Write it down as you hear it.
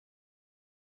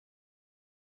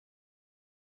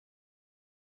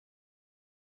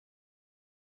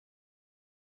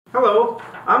Hello,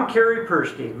 I'm Carey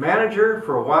Perschke, Manager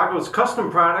for WAGO's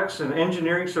Custom Products and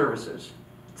Engineering Services.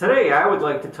 Today I would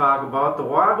like to talk about the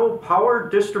WAGO Power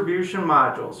Distribution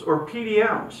Modules, or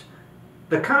PDMs.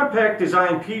 The Compact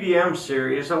Design PDM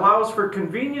series allows for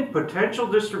convenient potential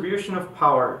distribution of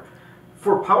power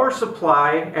for power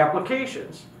supply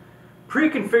applications.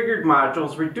 Pre-configured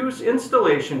modules reduce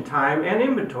installation time and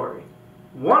inventory.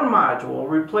 One module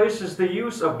replaces the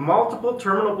use of multiple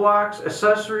terminal blocks,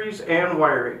 accessories, and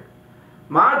wiring.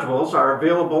 Modules are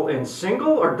available in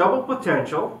single or double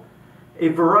potential, a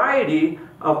variety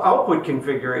of output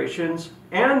configurations,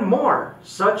 and more,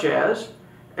 such as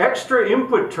extra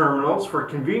input terminals for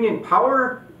convenient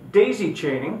power daisy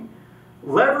chaining,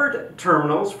 levered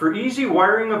terminals for easy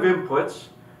wiring of inputs,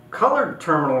 colored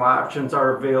terminal options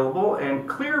are available, and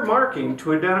clear marking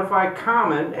to identify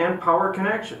common and power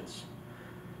connections.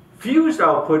 Fused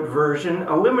output version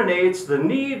eliminates the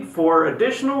need for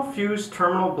additional fused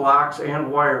terminal blocks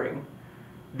and wiring.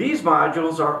 These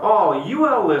modules are all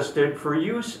UL listed for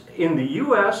use in the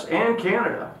US and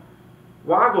Canada.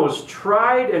 WAGO's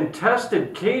tried and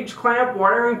tested cage clamp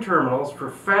wiring terminals for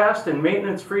fast and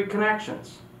maintenance-free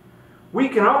connections. We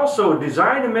can also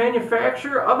design and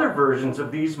manufacture other versions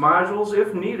of these modules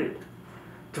if needed.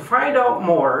 To find out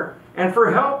more and for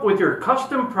help with your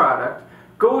custom product,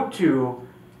 go to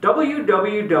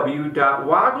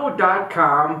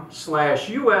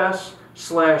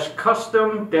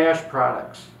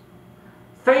www.wago.com/us/custom-products.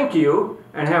 Thank you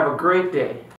and have a great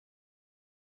day.